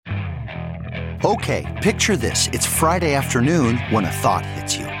Okay, picture this. It's Friday afternoon when a thought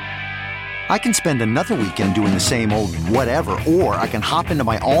hits you. I can spend another weekend doing the same old whatever, or I can hop into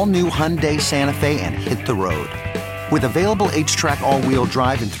my all-new Hyundai Santa Fe and hit the road. With available H-Track all-wheel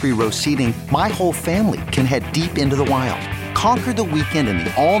drive and 3-row seating, my whole family can head deep into the wild. Conquer the weekend in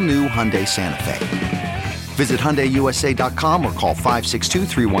the all-new Hyundai Santa Fe. Visit HyundaiUSA.com or call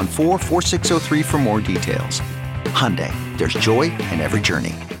 562-314-4603 for more details. Hyundai, there's joy in every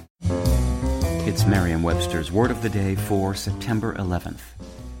journey. It's Merriam-Webster's Word of the Day for September 11th.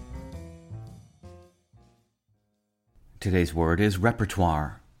 Today's word is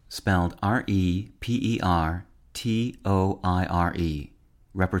repertoire, spelled R-E-P-E-R-T-O-I-R-E.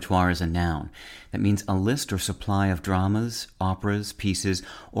 Repertoire is a noun. That means a list or supply of dramas, operas, pieces,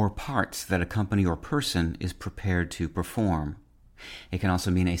 or parts that a company or person is prepared to perform. It can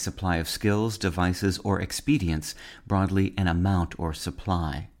also mean a supply of skills, devices, or expedients, broadly an amount or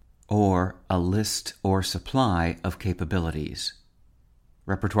supply, or a list or supply of capabilities.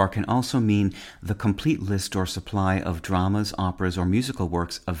 Repertoire can also mean the complete list or supply of dramas, operas, or musical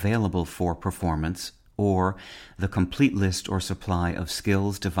works available for performance, or the complete list or supply of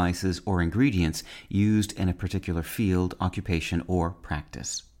skills, devices, or ingredients used in a particular field, occupation, or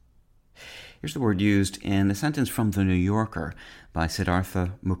practice. Here's the word used in a sentence from The New Yorker by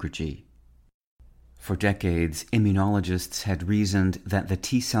Siddhartha Mukherjee. For decades, immunologists had reasoned that the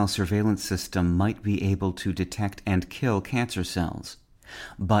T-cell surveillance system might be able to detect and kill cancer cells.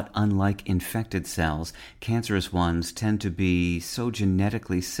 But unlike infected cells, cancerous ones tend to be so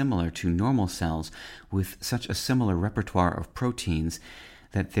genetically similar to normal cells with such a similar repertoire of proteins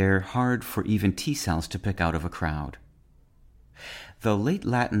that they're hard for even T-cells to pick out of a crowd. The late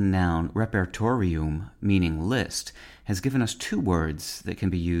Latin noun repertorium, meaning list, has given us two words that can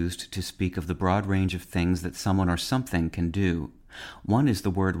be used to speak of the broad range of things that someone or something can do. One is the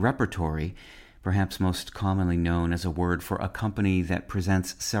word repertory, perhaps most commonly known as a word for a company that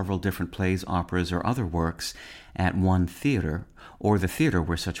presents several different plays, operas, or other works at one theater, or the theater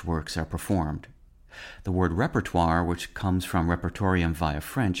where such works are performed. The word repertoire, which comes from repertorium via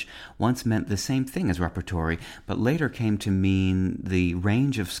French, once meant the same thing as repertory, but later came to mean the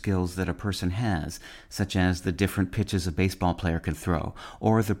range of skills that a person has, such as the different pitches a baseball player can throw,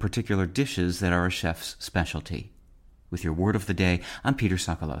 or the particular dishes that are a chef's specialty. With your Word of the Day, I'm Peter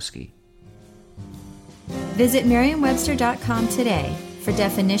Sokolowski. Visit Merriam-Webster.com today for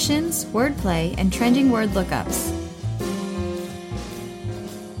definitions, wordplay, and trending word lookups.